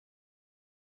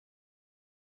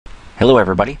Hello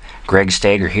everybody, Greg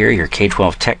Stager here, your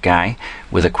K-12 tech guy,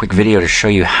 with a quick video to show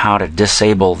you how to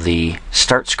disable the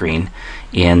start screen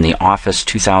in the Office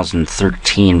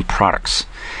 2013 products.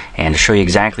 And to show you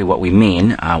exactly what we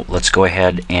mean, let's go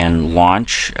ahead and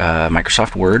launch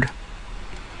Microsoft Word.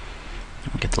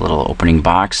 Get the little opening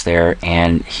box there,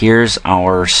 and here's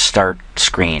our start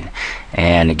screen,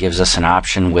 and it gives us an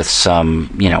option with some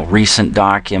recent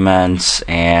documents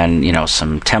and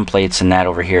some templates and that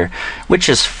over here, which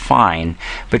is fine.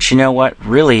 But you know what,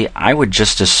 really I would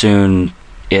just as soon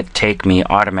it take me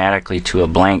automatically to a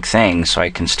blank thing so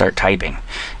I can start typing,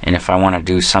 and if I want to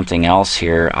do something else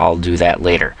here, I'll do that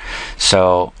later.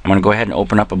 So I'm going to go ahead and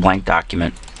open up a blank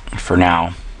document for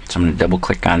now. So I'm going to double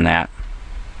click on that.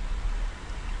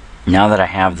 Now that I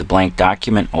have the blank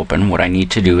document open, what I need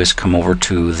to do is come over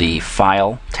to the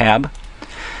File tab.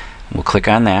 We'll click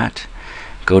on that.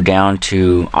 Go down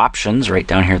to Options right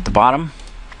down here at the bottom.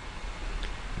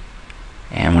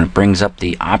 And when it brings up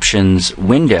the Options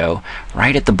window,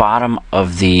 right at the bottom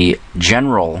of the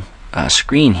General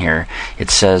screen here,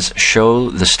 it says Show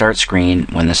the Start Screen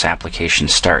when this application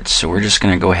starts. So we're just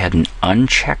going to go ahead and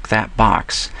uncheck that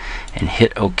box and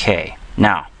hit OK.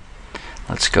 Now,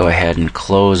 let's go ahead and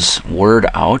close Word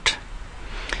out,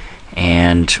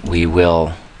 and we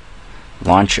will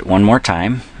launch it one more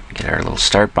time. Get our little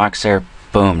start box there.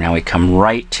 Boom, now we come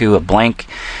right to a blank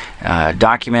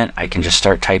document. I can just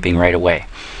start typing right away.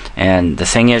 And the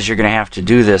thing is, you're going to have to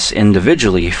do this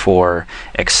individually for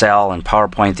Excel and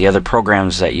PowerPoint, the other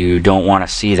programs that you don't want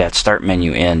to see that start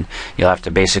menu in. You'll have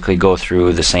to basically go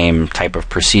through the same type of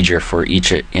procedure for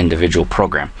each individual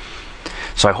program.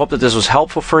 So I hope that this was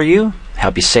helpful for you,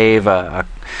 help you save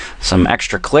some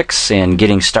extra clicks in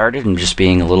getting started and just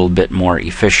being a little bit more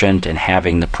efficient and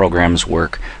having the programs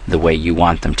work the way you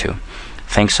want them to.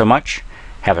 Thanks so much.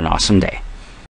 Have an awesome day.